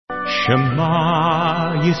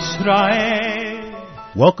Shema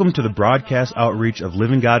Yisrael. Welcome to the broadcast outreach of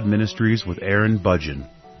Living God Ministries with Aaron Budgen.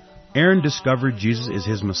 Aaron discovered Jesus is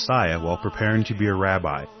his Messiah while preparing to be a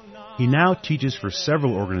rabbi. He now teaches for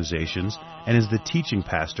several organizations and is the teaching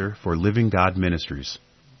pastor for Living God Ministries.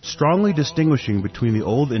 Strongly distinguishing between the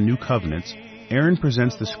Old and New Covenants, Aaron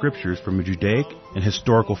presents the Scriptures from a Judaic and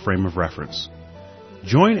historical frame of reference.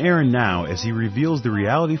 Join Aaron now as he reveals the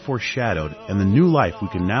reality foreshadowed and the new life we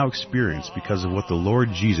can now experience because of what the Lord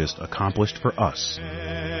Jesus accomplished for us.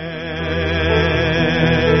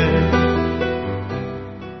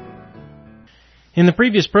 In the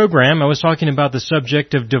previous program, I was talking about the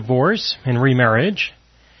subject of divorce and remarriage.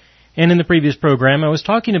 And in the previous program, I was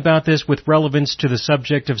talking about this with relevance to the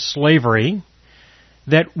subject of slavery,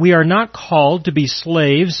 that we are not called to be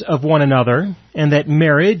slaves of one another, and that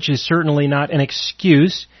marriage is certainly not an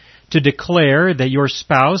excuse to declare that your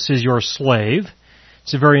spouse is your slave.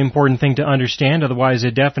 It's a very important thing to understand, otherwise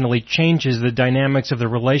it definitely changes the dynamics of the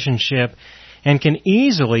relationship and can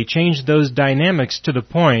easily change those dynamics to the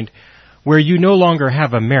point where you no longer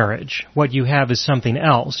have a marriage. What you have is something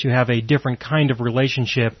else. You have a different kind of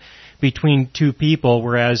relationship between two people,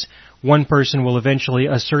 whereas one person will eventually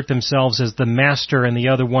assert themselves as the master and the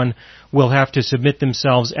other one will have to submit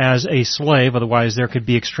themselves as a slave, otherwise there could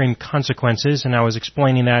be extreme consequences, and I was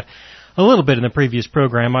explaining that a little bit in the previous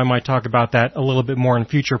program. I might talk about that a little bit more in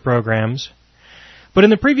future programs. But in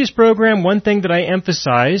the previous program, one thing that I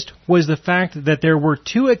emphasized was the fact that there were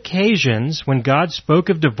two occasions when God spoke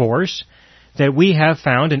of divorce that we have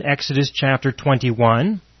found in Exodus chapter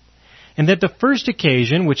 21. And that the first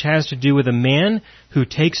occasion, which has to do with a man who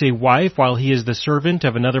takes a wife while he is the servant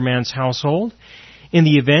of another man's household, in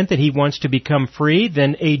the event that he wants to become free,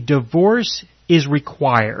 then a divorce is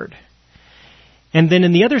required. And then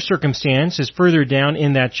in the other circumstance is further down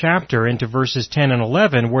in that chapter into verses 10 and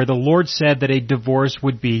 11, where the Lord said that a divorce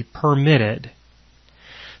would be permitted.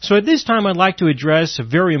 So at this time I'd like to address a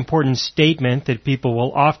very important statement that people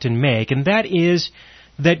will often make, and that is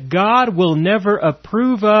that God will never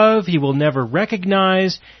approve of, He will never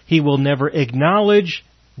recognize, He will never acknowledge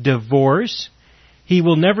divorce. He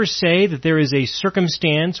will never say that there is a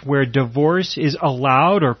circumstance where divorce is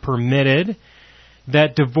allowed or permitted,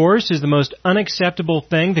 that divorce is the most unacceptable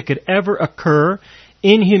thing that could ever occur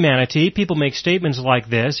in humanity. People make statements like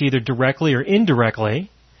this, either directly or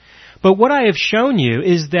indirectly. But what I have shown you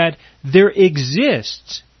is that there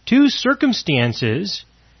exists two circumstances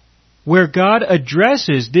where God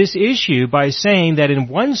addresses this issue by saying that in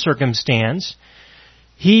one circumstance,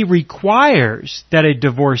 He requires that a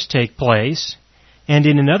divorce take place, and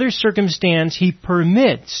in another circumstance, He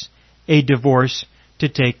permits a divorce to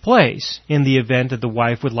take place in the event that the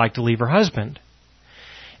wife would like to leave her husband.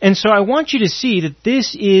 And so I want you to see that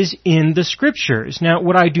this is in the Scriptures. Now,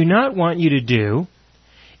 what I do not want you to do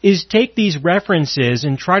is take these references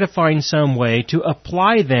and try to find some way to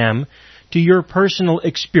apply them to your personal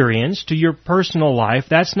experience, to your personal life.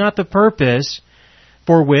 That's not the purpose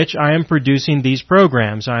for which I am producing these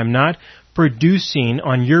programs. I am not producing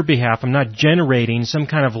on your behalf. I'm not generating some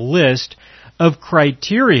kind of list of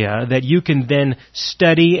criteria that you can then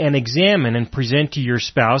study and examine and present to your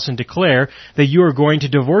spouse and declare that you are going to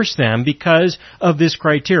divorce them because of this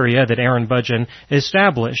criteria that Aaron Budgen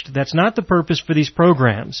established. That's not the purpose for these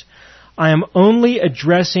programs. I am only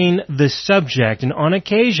addressing the subject, and on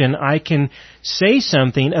occasion I can say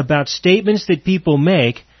something about statements that people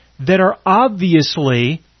make that are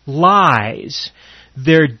obviously lies.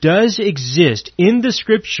 There does exist in the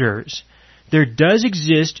Scriptures, there does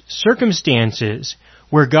exist circumstances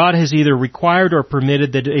where God has either required or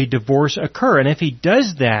permitted that a divorce occur. And if He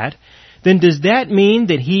does that, then does that mean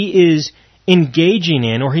that He is engaging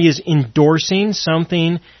in or He is endorsing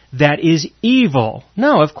something that is evil?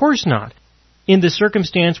 No, of course not. In the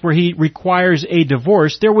circumstance where He requires a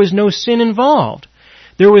divorce, there was no sin involved.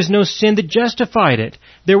 There was no sin that justified it.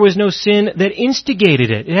 There was no sin that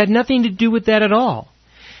instigated it. It had nothing to do with that at all.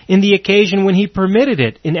 In the occasion when He permitted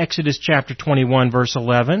it, in Exodus chapter 21, verse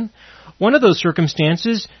 11, one of those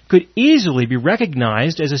circumstances could easily be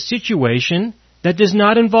recognized as a situation that does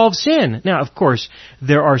not involve sin. Now, of course,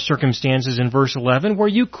 there are circumstances in verse 11 where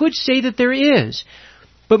you could say that there is.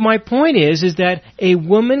 But my point is that a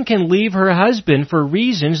woman can leave her husband for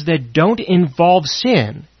reasons that don't involve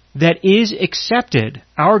sin, that is accepted.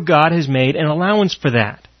 Our God has made an allowance for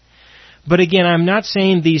that. But again, I'm not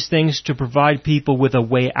saying these things to provide people with a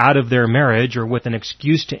way out of their marriage or with an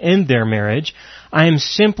excuse to end their marriage. I am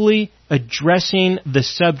simply addressing the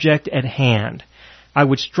subject at hand. I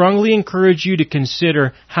would strongly encourage you to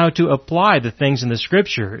consider how to apply the things in the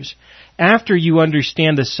Scriptures after you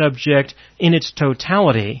understand the subject in its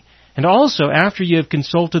totality. And also after you have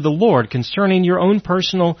consulted the Lord concerning your own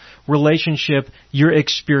personal relationship, your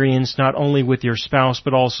experience not only with your spouse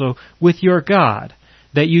but also with your God.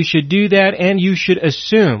 That you should do that and you should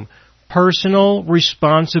assume personal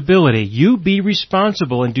responsibility. You be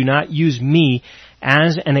responsible and do not use me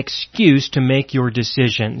as an excuse to make your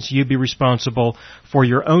decisions. You be responsible for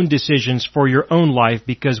your own decisions, for your own life,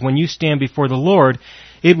 because when you stand before the Lord,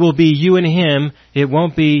 it will be you and Him. It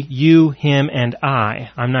won't be you, Him, and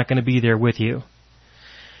I. I'm not going to be there with you.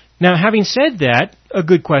 Now, having said that, a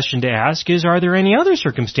good question to ask is, are there any other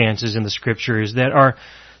circumstances in the Scriptures that are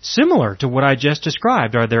similar to what I just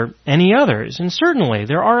described? Are there any others? And certainly,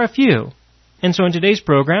 there are a few. And so in today's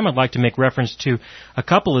program, I'd like to make reference to a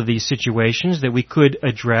couple of these situations that we could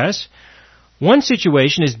address. One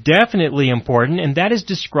situation is definitely important, and that is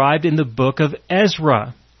described in the book of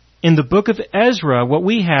Ezra. In the book of Ezra, what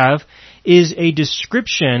we have is a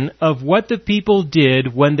description of what the people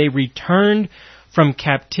did when they returned from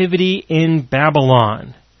captivity in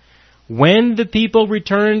Babylon. When the people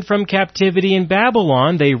returned from captivity in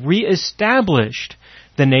Babylon, they reestablished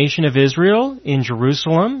the nation of Israel in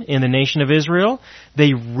Jerusalem, in the nation of Israel.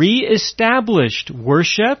 They reestablished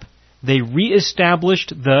worship. They reestablished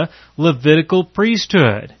the Levitical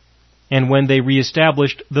priesthood. And when they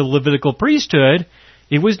reestablished the Levitical priesthood,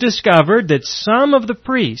 it was discovered that some of the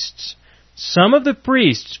priests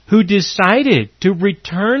who decided to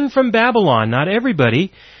return from Babylon, not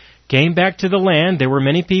everybody, came back to the land. There were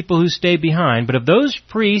many people who stayed behind, but of those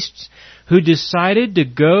priests who decided to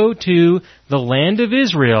go to the land of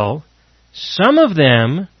Israel, some of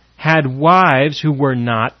them had wives who were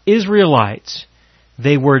not Israelites.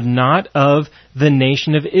 They were not of the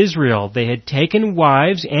nation of Israel. They had taken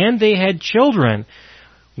wives and they had children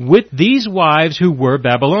with these wives who were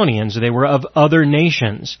Babylonians. They were of other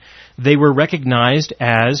nations. They were recognized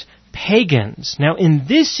as pagans. Now, in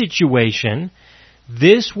this situation,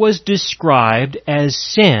 this was described as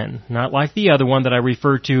sin, not like the other one that I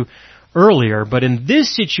referred to earlier, but in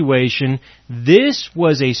this situation, this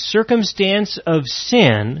was a circumstance of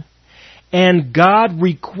sin, and God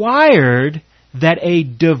required that a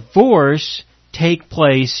divorce take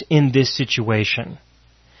place in this situation.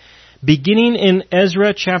 Beginning in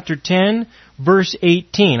Ezra chapter 10, verse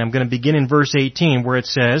 18, I'm going to begin in verse 18 where it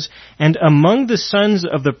says, "And among the sons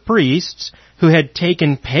of the priests who had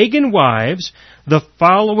taken pagan wives, the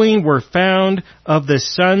following were found of the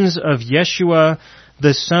sons of Yeshua,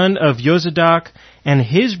 the son of Yozadak, and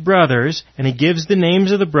his brothers," and he gives the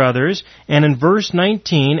names of the brothers, and in verse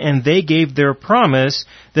 19, "And they gave their promise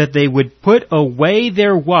that they would put away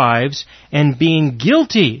their wives, and being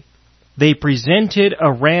guilty, they presented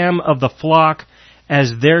a ram of the flock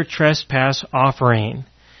as their trespass offering."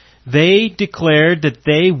 They declared that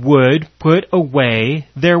they would put away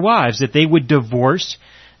their wives, that they would divorce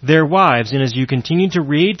their wives. And as you continue to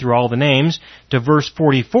read through all the names to verse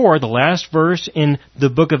 44, the last verse in the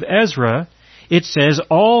book of Ezra, it says,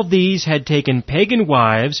 "All these had taken pagan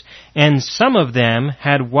wives, and some of them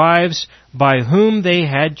had wives by whom they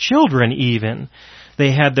had children even."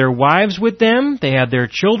 They had their wives with them, they had their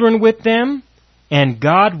children with them, and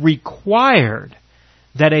God required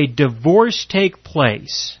that a divorce take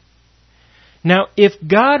place. Now, if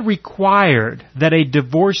God required that a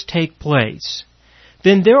divorce take place,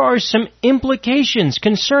 then there are some implications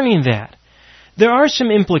concerning that. There are some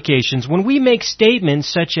implications. When we make statements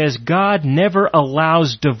such as God never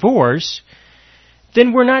allows divorce,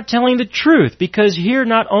 then we're not telling the truth, because here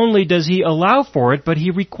not only does He allow for it, but He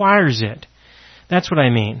requires it. That's what I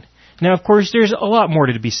mean. Now, of course, there's a lot more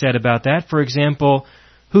to be said about that. For example,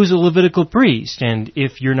 who's a Levitical priest? And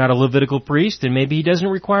if you're not a Levitical priest, then maybe He doesn't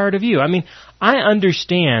require it of you. I mean, I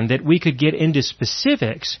understand that we could get into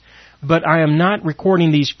specifics, but I am not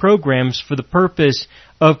recording these programs for the purpose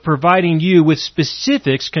of providing you with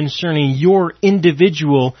specifics concerning your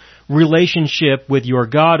individual relationship with your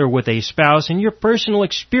God or with a spouse and your personal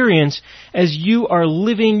experience as you are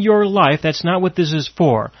living your life. That's not what this is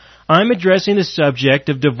for. I'm addressing the subject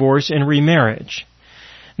of divorce and remarriage.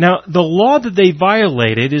 Now, the law that they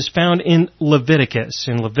violated is found in Leviticus.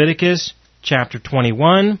 In Leviticus chapter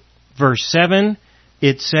 21, verse 7,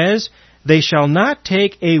 it says, "They shall not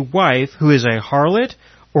take a wife who is a harlot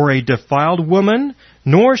or a defiled woman,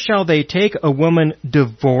 nor shall they take a woman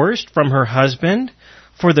divorced from her husband,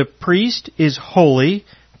 for the priest is holy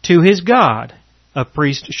to his God." A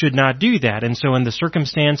priest should not do that. And so in the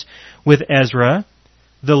circumstance with Ezra,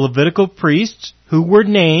 the Levitical priests who were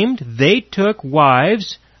named, they took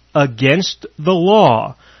wives against the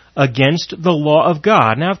law of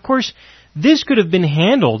God. Now, of course, this could have been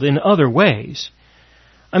handled in other ways.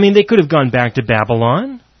 I mean, they could have gone back to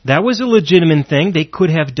Babylon. That was a legitimate thing. They could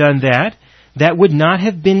have done that. That would not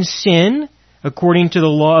have been sin, according to the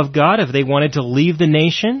law of God, if they wanted to leave the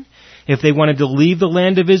nation, if they wanted to leave the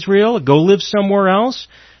land of Israel, go live somewhere else,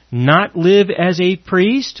 not live as a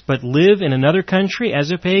priest, but live in another country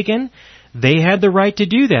as a pagan. They had the right to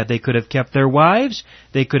do that. They could have kept their wives.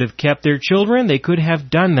 They could have kept their children. They could have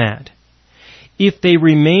done that. If they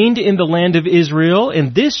remained in the land of Israel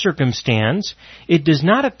in this circumstance, it does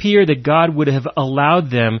not appear that God would have allowed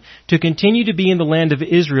them to continue to be in the land of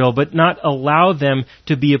Israel, but not allow them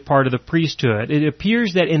to be a part of the priesthood. It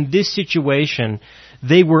appears that in this situation,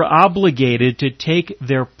 they were obligated to take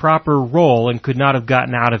their proper role and could not have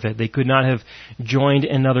gotten out of it. They could not have joined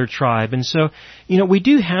another tribe. And so, we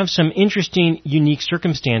do have some interesting, unique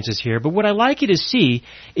circumstances here. But what I like you to see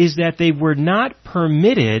is that they were not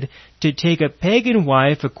permitted to take a pagan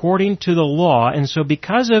wife according to the law. And so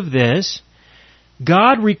because of this,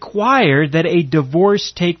 God required that a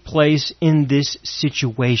divorce take place in this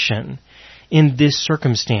situation, in this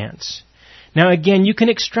circumstance. Now again, you can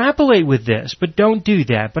extrapolate with this, but don't do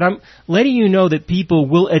that. But I'm letting you know that people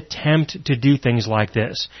will attempt to do things like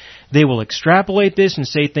this. They will extrapolate this and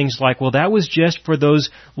say things like, well, that was just for those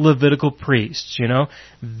Levitical priests,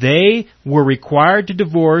 They were required to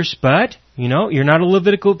divorce, but, you're not a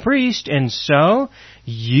Levitical priest, and so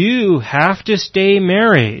you have to stay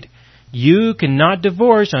married. You cannot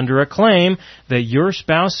divorce under a claim that your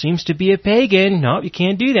spouse seems to be a pagan. No, you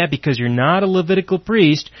can't do that because you're not a Levitical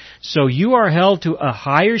priest. So you are held to a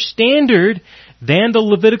higher standard than the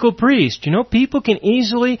Levitical priest. People can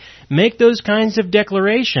easily make those kinds of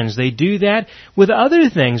declarations. They do that with other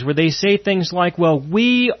things where they say things like, well,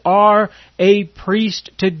 we are a priest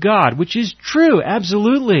to God, which is true,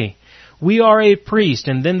 absolutely. We are a priest,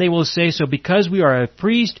 and then they will say, so because we are a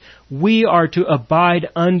priest, we are to abide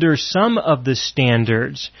under some of the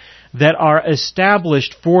standards that are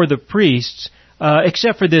established for the priests,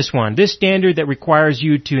 except for this one. This standard that requires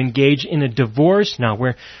you to engage in a divorce,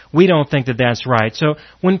 no, we don't think that that's right. So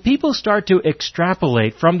when people start to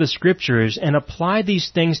extrapolate from the Scriptures and apply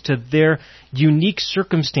these things to their unique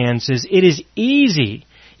circumstances, it is easy.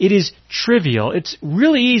 It is trivial. It's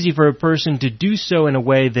really easy for a person to do so in a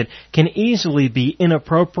way that can easily be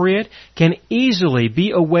inappropriate, can easily be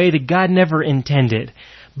a way that God never intended.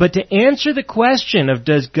 But to answer the question of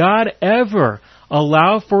does God ever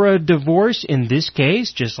allow for a divorce in this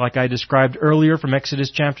case, just like I described earlier from Exodus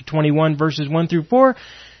chapter 21 verses 1 through 4,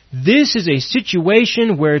 this is a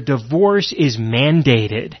situation where divorce is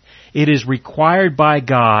mandated. It is required by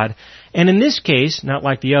God. And in this case, not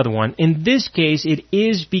like the other one, in this case it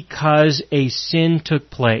is because a sin took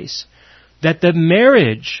place. That the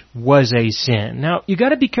marriage was a sin. Now, you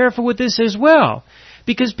gotta be careful with this as well.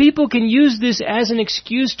 Because people can use this as an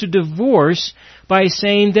excuse to divorce by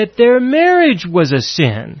saying that their marriage was a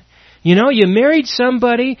sin. You married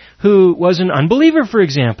somebody who was an unbeliever, for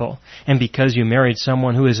example. And because you married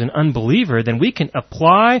someone who is an unbeliever, then we can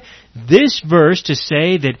apply this verse to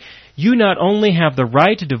say that you not only have the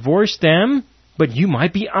right to divorce them, but you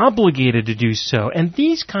might be obligated to do so. And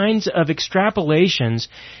these kinds of extrapolations,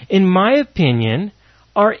 in my opinion,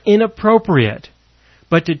 are inappropriate.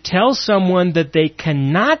 But to tell someone that they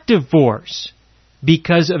cannot divorce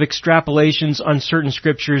because of extrapolations on certain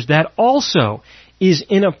scriptures, that also is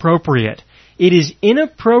inappropriate. It is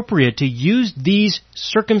inappropriate to use these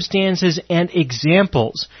circumstances and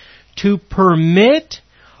examples to permit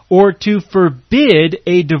or to forbid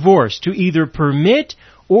a divorce, to either permit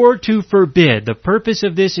or to forbid. The purpose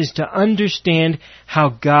of this is to understand how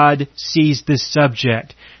God sees the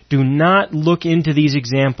subject. Do not look into these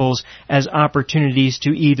examples as opportunities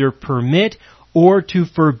to either permit or to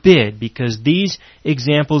forbid, because these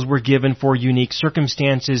examples were given for unique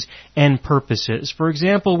circumstances and purposes. For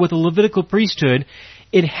example, with the Levitical priesthood,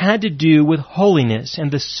 it had to do with holiness and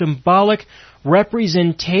the symbolic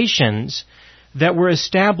representations that were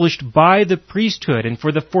established by the priesthood and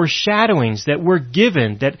for the foreshadowings that were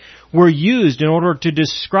given, that were used in order to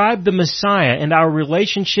describe the Messiah and our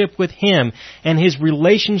relationship with Him and His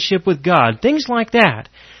relationship with God. Things like that.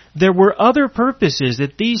 There were other purposes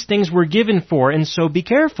that these things were given for, and so be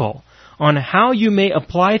careful on how you may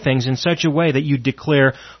apply things in such a way that you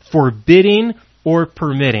declare forbidding or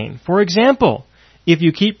permitting. For example, if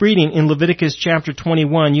you keep reading in Leviticus chapter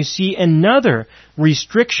 21, you see another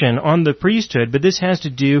restriction on the priesthood, but this has to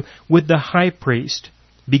do with the high priest.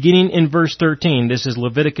 Beginning in verse 13, this is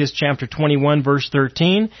Leviticus chapter 21, verse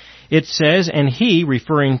 13, it says, "And he,"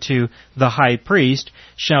 referring to the high priest,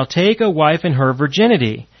 "shall take a wife in her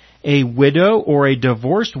virginity, a widow or a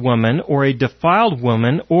divorced woman or a defiled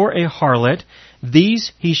woman or a harlot,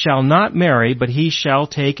 these he shall not marry, but he shall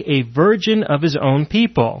take a virgin of his own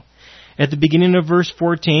people. At the beginning of verse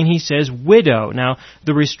 14, he says widow. Now,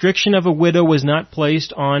 the restriction of a widow was not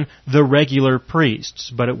placed on the regular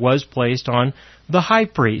priests, but it was placed on the high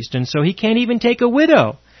priest, and so he can't even take a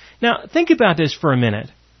widow. Now, think about this for a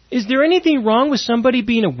minute. Is there anything wrong with somebody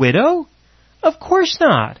being a widow? Of course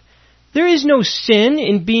not. There is no sin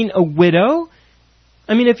in being a widow.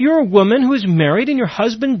 I mean, if you're a woman who is married and your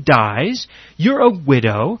husband dies, you're a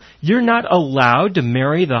widow. You're not allowed to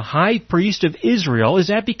marry the high priest of Israel. Is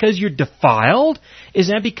that because you're defiled? Is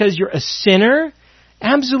that because you're a sinner?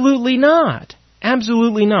 Absolutely not.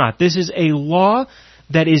 Absolutely not. This is a law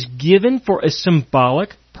that is given for a symbolic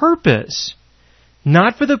purpose,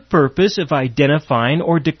 not for the purpose of identifying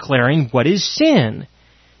or declaring what is sin.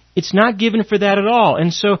 It's not given for that at all.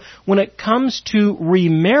 And so when it comes to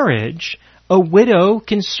remarriage, a widow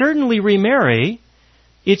can certainly remarry.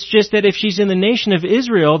 It's just that if she's in the nation of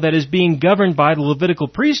Israel that is being governed by the Levitical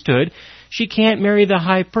priesthood, she can't marry the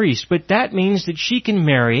high priest. But that means that she can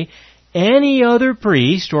marry any other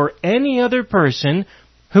priest or any other person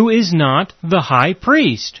who is not the high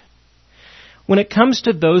priest. When it comes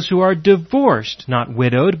to those who are divorced, not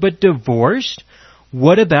widowed, but divorced,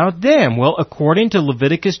 what about them? Well, according to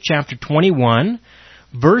Leviticus chapter 21,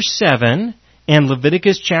 verse 7, and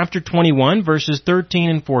Leviticus chapter 21, verses 13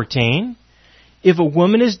 and 14, if a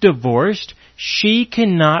woman is divorced, she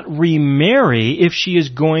cannot remarry if she is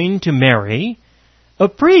going to marry a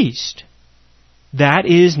priest. That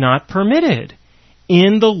is not permitted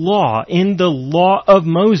in the law of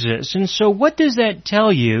Moses. And so what does that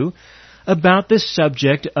tell you about the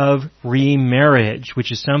subject of remarriage,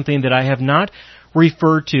 which is something that I have not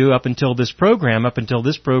referred to up until this program. Up until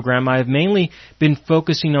this program, I have mainly been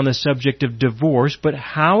focusing on the subject of divorce, but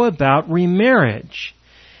how about remarriage?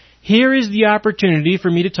 Here is the opportunity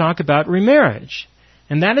for me to talk about remarriage.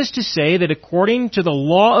 And that is to say that according to the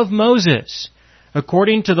law of Moses,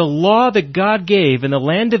 according to the law that God gave in the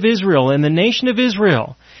land of Israel and the nation of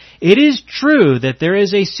Israel, it is true that there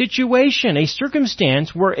is a situation, a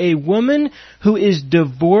circumstance where a woman who is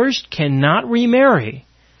divorced cannot remarry.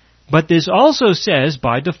 But this also says,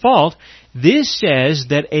 by default, this says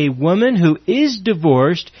that a woman who is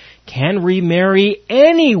divorced can remarry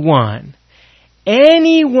anyone.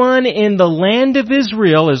 Anyone in the land of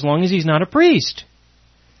Israel, as long as he's not a priest.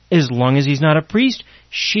 As long as he's not a priest,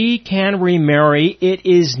 she can remarry. It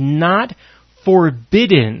is not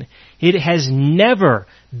forbidden. It has never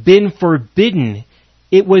been forbidden.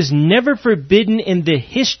 It was never forbidden in the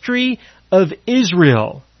history of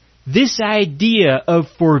Israel. This idea of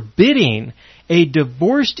forbidding a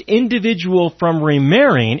divorced individual from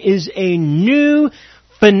remarrying is a new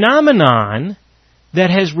phenomenon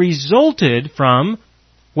that has resulted from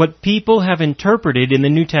what people have interpreted in the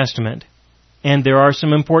New Testament. And there are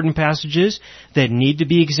some important passages that need to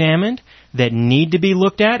be examined, that need to be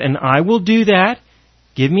looked at, and I will do that.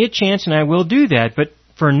 Give me a chance and I will do that. But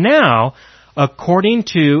for now, according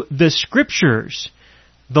to the Scriptures,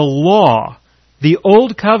 the law, the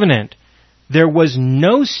Old Covenant, there was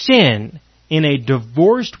no sin in a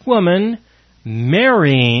divorced woman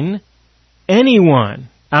marrying anyone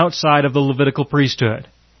outside of the Levitical priesthood.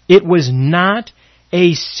 It was not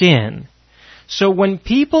a sin. So when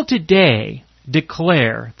people today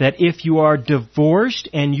declare that if you are divorced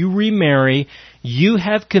and you remarry, you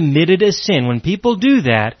have committed a sin, when people do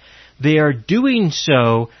that, they are doing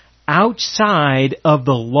so outside of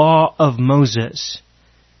the law of Moses.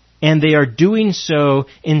 And they are doing so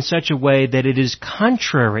in such a way that it is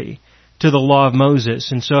contrary to the law of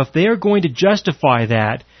Moses. And so if they are going to justify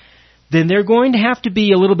that, then they're going to have to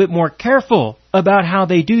be a little bit more careful about how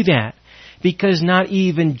they do that. Because not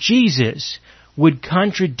even Jesus would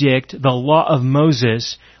contradict the law of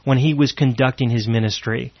Moses when he was conducting his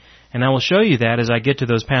ministry. And I will show you that as I get to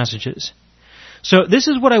those passages. So this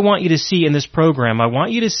is what I want you to see in this program. I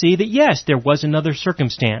want you to see that yes, there was another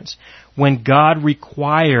circumstance when God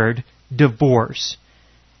required divorce.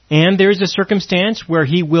 And there's a circumstance where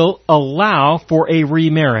He will allow for a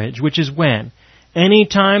remarriage, which is when? Any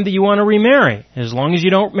time that you want to remarry, as long as you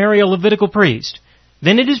don't marry a Levitical priest,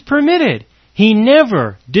 then it is permitted. He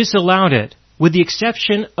never disallowed it, with the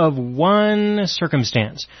exception of one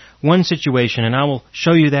circumstance, one situation, and I will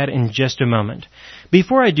show you that in just a moment.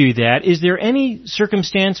 Before I do that, is there any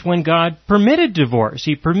circumstance when God permitted divorce?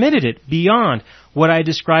 He permitted it beyond what I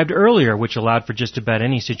described earlier, which allowed for just about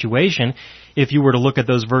any situation. If you were to look at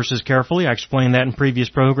those verses carefully, I explained that in previous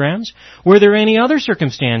programs. Were there any other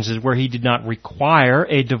circumstances where He did not require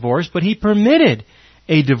a divorce, but He permitted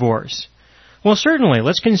a divorce? Well, certainly.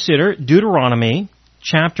 Let's consider Deuteronomy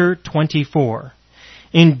chapter 24.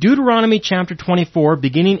 In Deuteronomy chapter 24,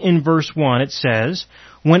 beginning in verse 1, it says,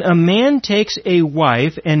 "When a man takes a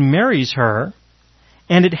wife and marries her,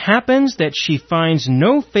 and it happens that she finds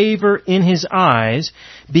no favor in his eyes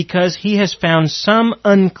because he has found some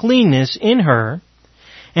uncleanness in her,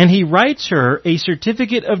 and he writes her a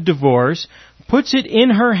certificate of divorce, puts it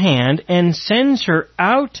in her hand, and sends her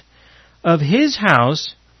out of his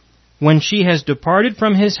house when she has departed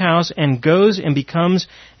from his house and goes and becomes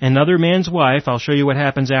another man's wife." I'll show you what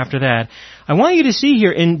happens after that. I want you to see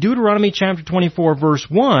here in Deuteronomy chapter 24 verse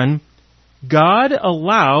 1, God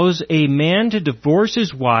allows a man to divorce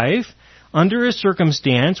his wife under a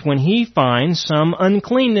circumstance when he finds some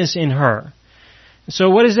uncleanness in her. So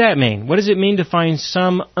what does that mean? What does it mean to find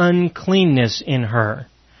some uncleanness in her?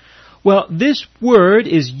 Well, this word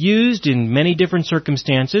is used in many different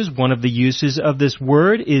circumstances. One of the uses of this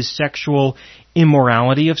word is sexual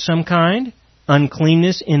immorality of some kind,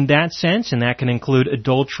 uncleanness in that sense, and that can include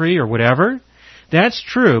adultery or whatever. That's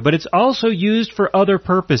true, but it's also used for other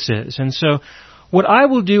purposes. And so what I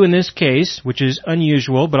will do in this case, which is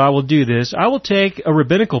unusual, but I will do this, I will take a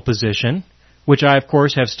rabbinical position, which I, of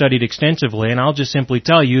course, have studied extensively, and I'll just simply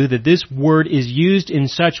tell you that this word is used in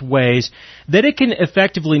such ways that it can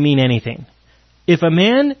effectively mean anything. If a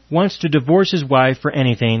man wants to divorce his wife for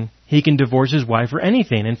anything, he can divorce his wife for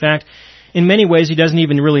anything. In fact, in many ways, he doesn't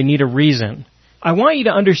even really need a reason. I want you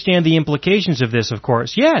to understand the implications of this, of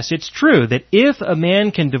course. Yes, it's true that if a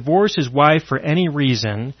man can divorce his wife for any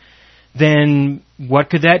reason, then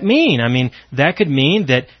what could that mean? I mean, that could mean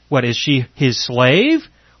that, what, is she his slave?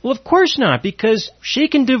 Well, of course not, because she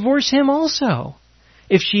can divorce him also.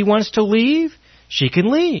 If she wants to leave, she can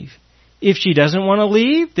leave. If she doesn't want to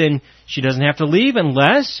leave, then she doesn't have to leave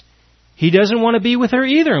unless he doesn't want to be with her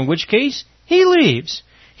either, in which case he leaves.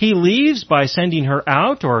 He leaves by sending her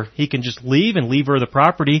out, or he can just leave and leave her the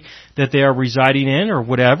property that they are residing in or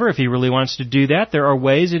whatever. If he really wants to do that, there are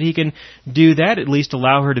ways that he can do that, at least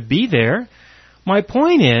allow her to be there. My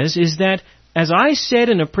point is that, as I said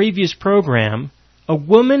in a previous program, a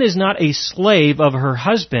woman is not a slave of her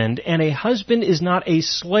husband, and a husband is not a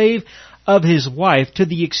slave of his wife to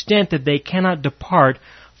the extent that they cannot depart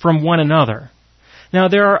from one another. Now,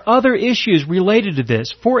 there are other issues related to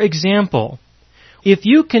this. For example, if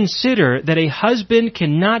you consider that a husband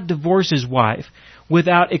cannot divorce his wife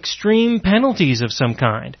without extreme penalties of some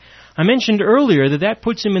kind, I mentioned earlier that that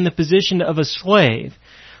puts him in the position of a slave.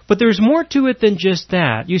 But there's more to it than just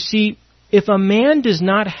that. You see, if a man does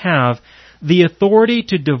not have the authority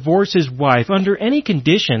to divorce his wife under any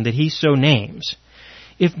condition that he so names,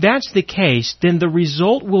 if that's the case, then the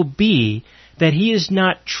result will be that he is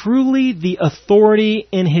not truly the authority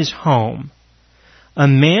in his home. A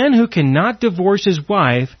man who cannot divorce his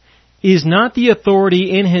wife is not the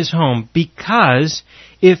authority in his home, because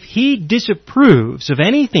if he disapproves of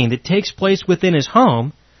anything that takes place within his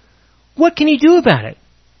home, what can he do about it?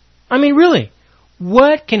 I mean, really,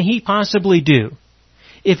 what can he possibly do?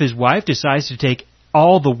 If his wife decides to take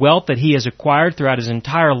all the wealth that he has acquired throughout his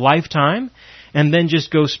entire lifetime and then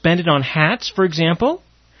just go spend it on hats, for example,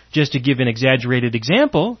 just to give an exaggerated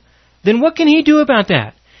example, then what can he do about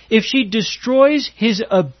that? If she destroys his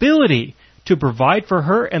ability to provide for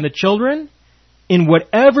her and the children, in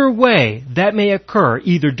whatever way that may occur,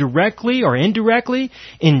 either directly or indirectly,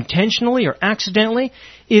 intentionally or accidentally,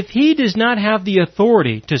 if he does not have the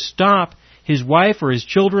authority to stop his wife or his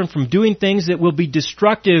children from doing things that will be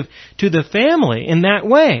destructive to the family in that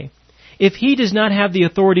way, if he does not have the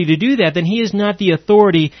authority to do that, then he is not the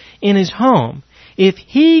authority in his home. If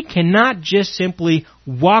he cannot just simply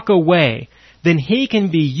walk away, then he can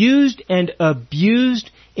be used and abused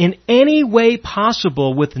in any way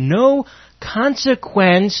possible with no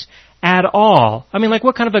consequence at all. I mean, like,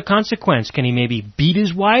 what kind of a consequence? Can he maybe beat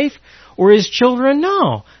his wife or his children?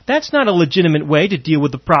 No. That's not a legitimate way to deal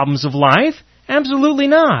with the problems of life. Absolutely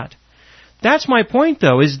not. That's my point,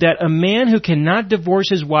 though, is that a man who cannot divorce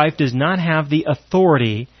his wife does not have the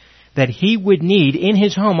authority that he would need in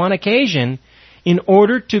his home on occasion in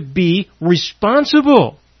order to be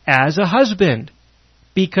responsible as a husband.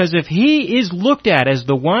 Because if he is looked at as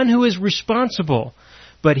the one who is responsible,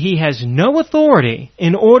 but he has no authority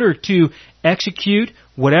in order to execute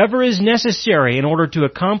whatever is necessary in order to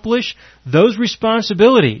accomplish those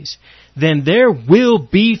responsibilities, then there will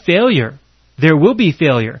be failure. There will be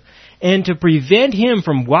failure. And to prevent him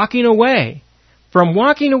from walking away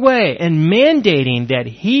and mandating that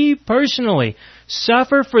he personally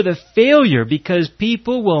suffer for the failure because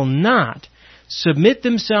people will not submit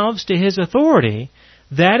themselves to his authority,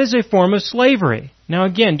 that is a form of slavery. Now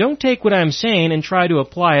again, don't take what I'm saying and try to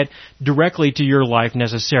apply it directly to your life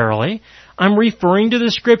necessarily. I'm referring to the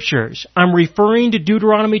Scriptures. I'm referring to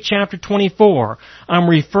Deuteronomy chapter 24. I'm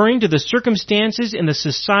referring to the circumstances in the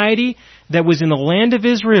society that was in the land of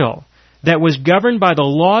Israel, that was governed by the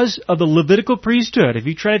laws of the Levitical priesthood. If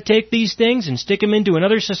you try to take these things and stick them into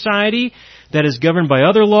another society that is governed by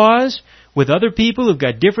other laws, with other people who've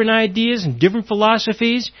got different ideas and different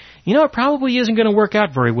philosophies, it probably isn't going to work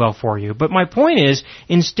out very well for you. But my point is,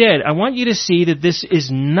 instead, I want you to see that this is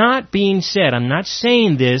not being said. I'm not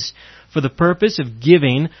saying this for the purpose of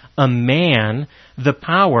giving a man the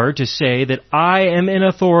power to say that I am in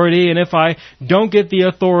authority, and if I don't get the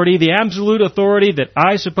authority, the absolute authority that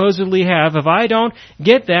I supposedly have, if I don't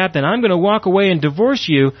get that, then I'm going to walk away and divorce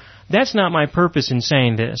you. That's not my purpose in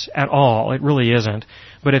saying this at all. It really isn't.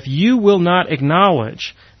 But if you will not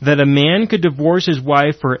acknowledge that a man could divorce his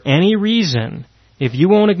wife for any reason, if you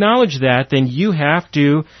won't acknowledge that, then you have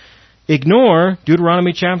to ignore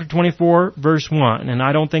Deuteronomy chapter 24, verse 1. And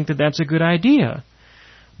I don't think that that's a good idea.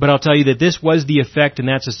 But I'll tell you that this was the effect in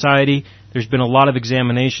that society. There's been a lot of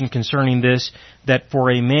examination concerning this, that for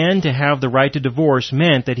a man to have the right to divorce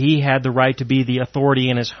meant that he had the right to be the authority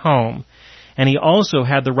in his home. And he also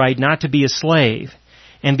had the right not to be a slave.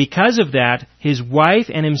 And because of that, his wife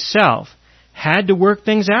and himself had to work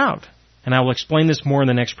things out. And I will explain this more in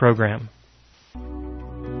the next program.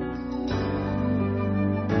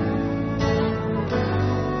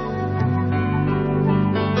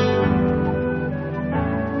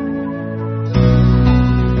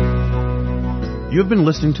 You have been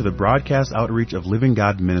listening to the broadcast outreach of Living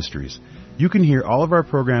God Ministries. You can hear all of our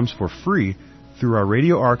programs for free through our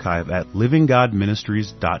radio archive at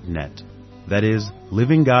livinggodministries.net. That is,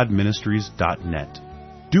 livinggodministries.net.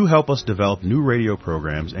 Do help us develop new radio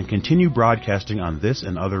programs and continue broadcasting on this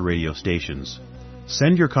and other radio stations.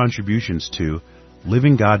 Send your contributions to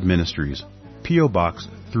Living God Ministries, P.O. Box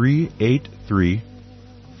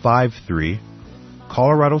 38353,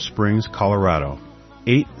 Colorado Springs, Colorado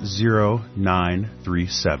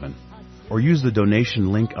 80937, or use the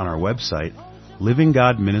donation link on our website,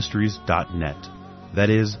 livinggodministries.net. That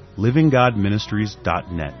is,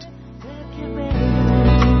 livinggodministries.net.